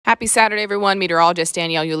Happy Saturday, everyone. Meteorologist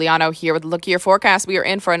Danielle Giuliano here with a look at your forecast. We are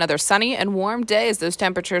in for another sunny and warm day as those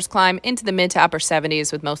temperatures climb into the mid to upper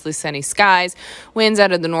 70s with mostly sunny skies. Winds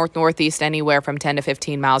out of the north-northeast anywhere from 10 to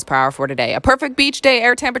 15 miles per hour for today. A perfect beach day.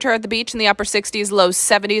 Air temperature at the beach in the upper 60s, low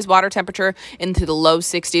 70s. Water temperature into the low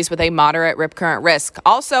 60s with a moderate rip current risk.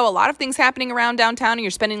 Also, a lot of things happening around downtown and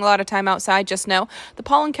you're spending a lot of time outside. Just know the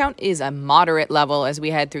pollen count is a moderate level as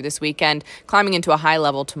we head through this weekend, climbing into a high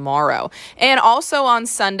level tomorrow. And also on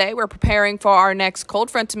Sunday, we're preparing for our next cold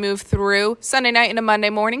front to move through. Sunday night into Monday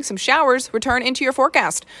morning, some showers return into your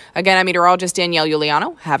forecast. Again, I'm meteorologist Danielle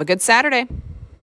Giuliano. Have a good Saturday.